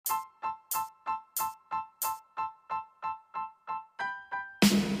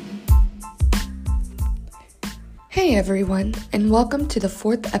Hey everyone, and welcome to the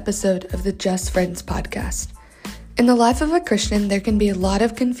 4th episode of the Just Friends podcast. In the life of a Christian, there can be a lot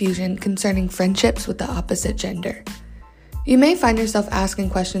of confusion concerning friendships with the opposite gender. You may find yourself asking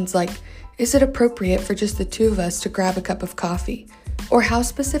questions like, is it appropriate for just the two of us to grab a cup of coffee? Or how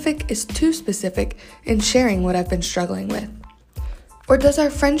specific is too specific in sharing what I've been struggling with? Or does our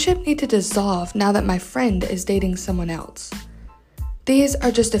friendship need to dissolve now that my friend is dating someone else? These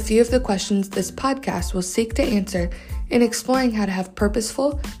are just a few of the questions this podcast will seek to answer in exploring how to have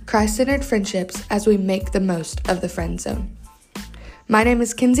purposeful, Christ-centered friendships as we make the most of the friend zone. My name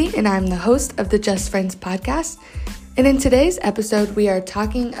is Kinsey, and I'm the host of the Just Friends podcast. And in today's episode, we are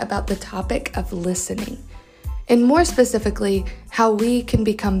talking about the topic of listening, and more specifically, how we can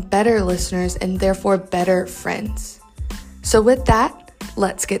become better listeners and therefore better friends. So with that,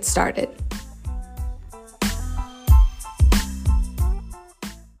 let's get started.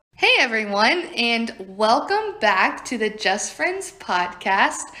 Hey everyone, and welcome back to the Just Friends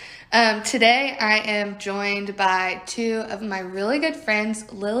podcast. Today I am joined by two of my really good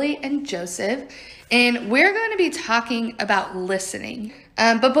friends, Lily and Joseph, and we're going to be talking about listening.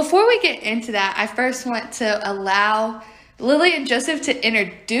 But before we get into that, I first want to allow Lily and Joseph to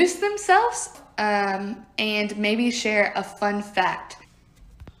introduce themselves and maybe share a fun fact.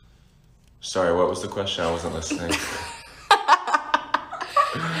 Sorry, what was the question? I wasn't listening.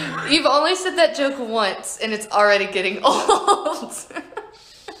 You've only said that joke once, and it's already getting old.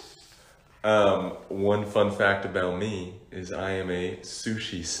 One fun fact about me is I am a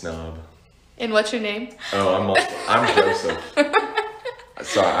sushi snob. And what's your name? Oh, I'm Joseph.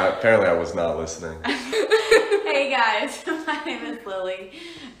 Sorry, apparently I was not listening. Hey guys, my name is Lily,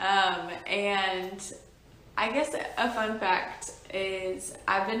 and I guess a fun fact is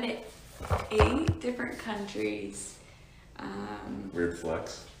I've been to 8 different countries. Weird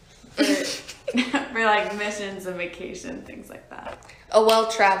flex. For like missions and vacation, things like that. A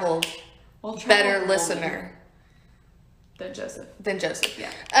well-traveled, better woman listener than Joseph.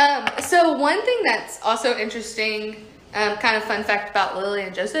 Yeah. So one thing that's also interesting, kind of fun fact about Lily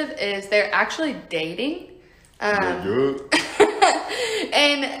and Joseph is they're actually dating. Good.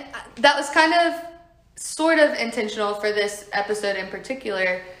 And that was kind of sort of intentional for this episode in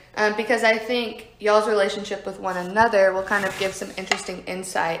particular, because I think y'all's relationship with one another will kind of give some interesting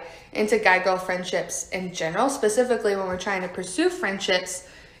insight into guy-girl friendships in general, specifically when we're trying to pursue friendships,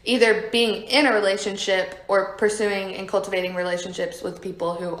 either being in a relationship or pursuing and cultivating relationships with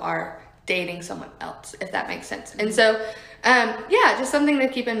people who are dating someone else, if that makes sense. And so, just something to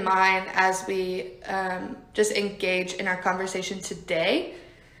keep in mind as we just engage in our conversation today.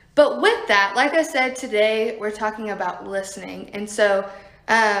 But with that, like I said, today we're talking about listening. And so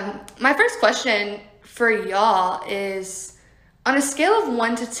my first question for y'all is, on a scale of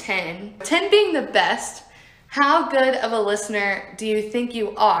 1 to 10, 10 being the best, how good of a listener do you think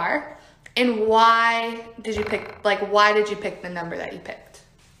you are, and why did you pick the number that you picked?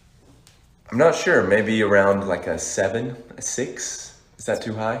 I'm not sure. Maybe around like a 7, a 6. Is that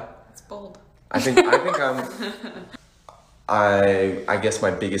too high? It's bold. I think I'm. I guess my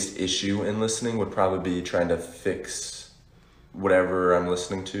biggest issue in listening would probably be trying to fix whatever I'm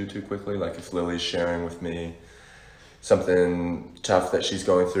listening to too quickly. Like if Lily's sharing with me something tough that she's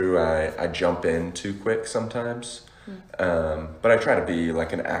going through, I jump in too quick sometimes. But I try to be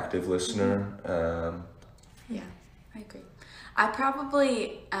like an active listener. Yeah, I agree. I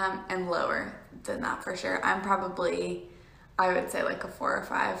probably am lower than that for sure. I would say like a 4 or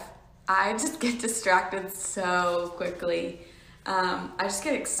 5. I just get distracted so quickly. I just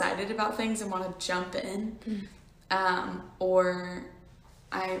get excited about things and want to jump in.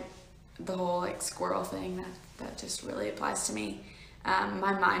 The whole like squirrel thing, that just really applies to me.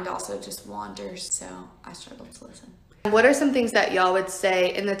 My mind also just wanders, so I struggle to listen. What are some things that y'all would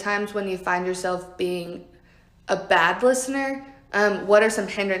say in the times when you find yourself being a bad listener? What are some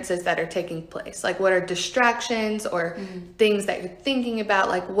hindrances that are taking place? Like what are distractions or things that you're thinking about?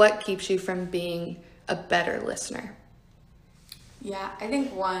 Like what keeps you from being a better listener? Yeah, I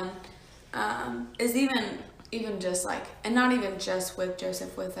think one is even just like, and not even just with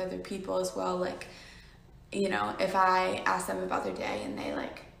Joseph, with other people as well. Like, you know, if I ask them about their day and they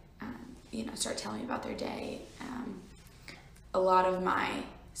like, start telling me about their day, a lot of my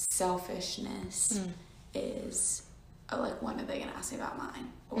selfishness is like, when are they gonna ask me about mine?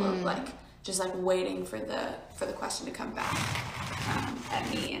 Or like just like waiting for the question to come back at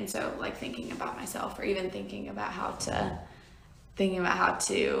me. And so like thinking about myself, or even thinking about how to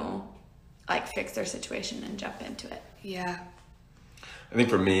like fix their situation and jump into it. Yeah. I think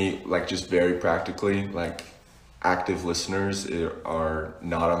for me, like just very practically, like active listeners are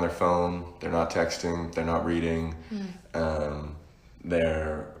not on their phone, they're not texting, they're not reading,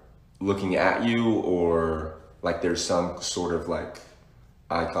 they're looking at you, or like there's some sort of like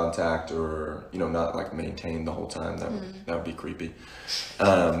eye contact, or not like maintained the whole time. That would be creepy.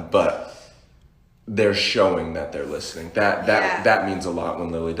 But they're showing that they're listening. That means a lot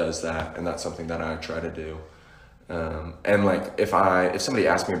when Lily does that, and that's something that I try to do. And like if somebody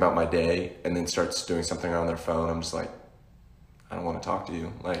asks me about my day and then starts doing something on their phone, I'm just like, I don't want to talk to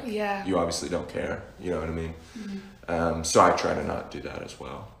you. Like, you obviously don't care. You know what I mean? Mm-hmm. So I try to not do that as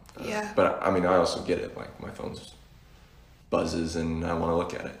well. But I mean, I also get it. Like my phone's buzzes and I want to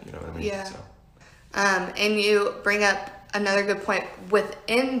look at it. You know what I mean? Yeah. So. And you bring up another good point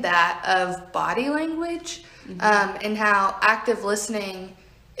within that of body language, and how active listening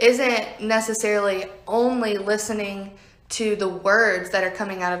isn't necessarily only listening to the words that are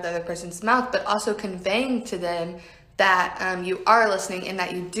coming out of the other person's mouth, but also conveying to them that you are listening and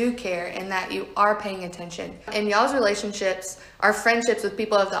that you do care and that you are paying attention. In y'all's relationships, our friendships with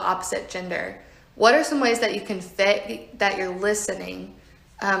people of the opposite gender, what are some ways that you convey that you're listening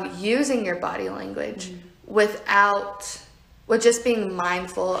using your body language with just being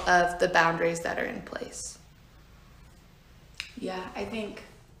mindful of the boundaries that are in place? Yeah,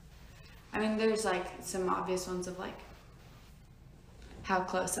 I mean, there's like some obvious ones of like, how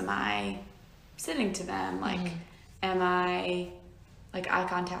close am I sitting to them? Like, am I like eye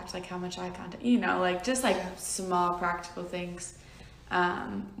contact? Like how much eye contact? Like just like small practical things.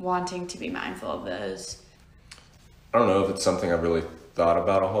 Wanting to be mindful of those. I don't know if it's something I've really thought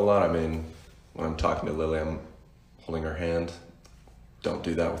about a whole lot. I mean, when I'm talking to Lily, I'm holding her hand. Don't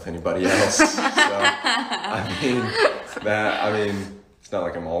do that with anybody else. So, I mean, it's not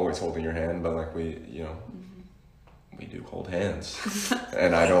like I'm always holding your hand, but like we do hold hands,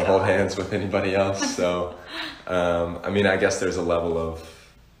 and I don't hold hands with anybody else. So, I mean, I guess there's a level of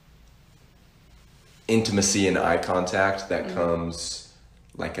intimacy and eye contact that comes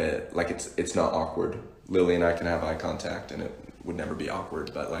like it's not awkward. Lily and I can have eye contact, and it would never be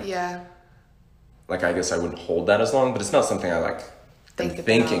awkward. But like, like I guess I wouldn't hold that as long. But it's not something I like.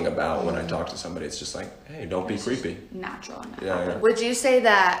 Thinking about when I talk to somebody. It's just like, hey, don't be creepy. Natural. Yeah. Would you say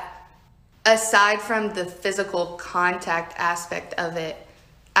that aside from the physical contact aspect of it,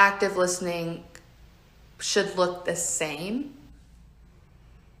 active listening should look the same?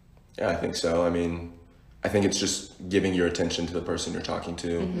 Yeah, I think so. I mean, I think it's just giving your attention to the person you're talking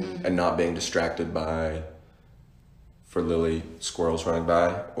to and not being distracted by, for Lily, squirrels running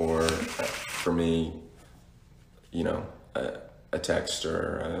by, or for me, a text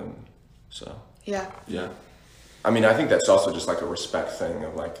or so. Yeah. I mean, I think that's also just like a respect thing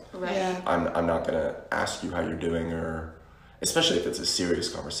of like, I'm not gonna ask you how you're doing, or especially if it's a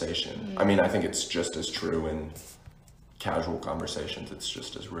serious conversation. I mean, I think it's just as true in casual conversations. It's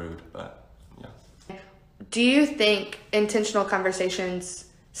just as rude, but yeah. Do you think intentional conversations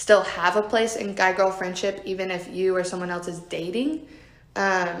still have a place in guy-girl friendship, even if you or someone else is dating?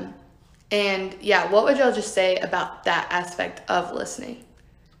 And what would y'all just say about that aspect of listening?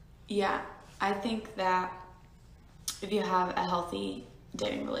 Yeah, I think that if you have a healthy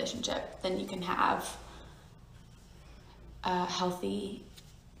dating relationship, then you can have healthy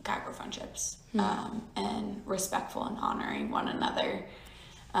guy-girl friendships, and respectful and honoring one another.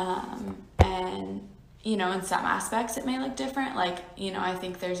 And, in some aspects it may look different. Like, I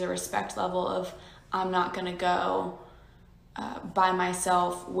think there's a respect level of, I'm not going to go by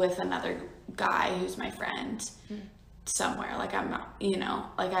myself with another guy who's my friend somewhere. Like I'm not,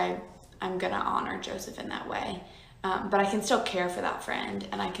 I'm gonna honor Joseph in that way. But I can still care for that friend,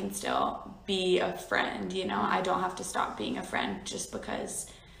 and I can still be a friend, I don't have to stop being a friend just because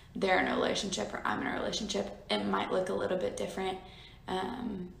they're in a relationship or I'm in a relationship. It might look a little bit different,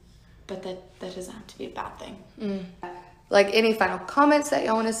 but that doesn't have to be a bad thing. Like any final comments that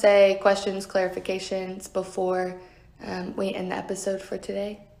y'all want to say, questions, clarifications before we end the episode for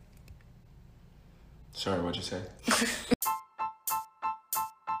today? Sorry, what'd you say?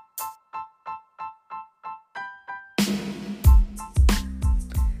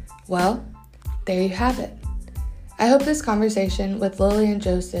 Well, there you have it. I hope this conversation with Lily and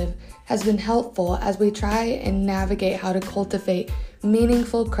Joseph has been helpful as we try and navigate how to cultivate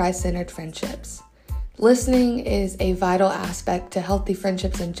meaningful Christ-centered friendships. Listening is a vital aspect to healthy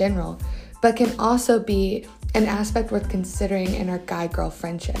friendships in general, but can also be an aspect worth considering in our guy-girl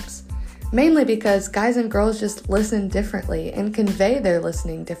friendships. Mainly because guys and girls just listen differently and convey their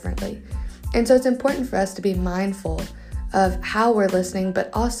listening differently. And so it's important for us to be mindful of how we're listening, but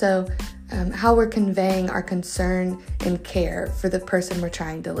also how we're conveying our concern and care for the person we're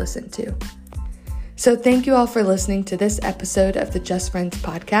trying to listen to. So thank you all for listening to this episode of the Just Friends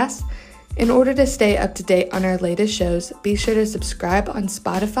podcast. In order to stay up to date on our latest shows, be sure to subscribe on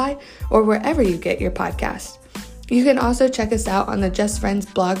Spotify or wherever you get your podcast. You can also check us out on the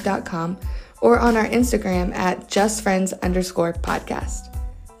justfriendsblog.com or on our Instagram at justfriends_podcast.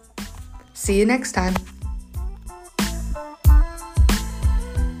 See you next time.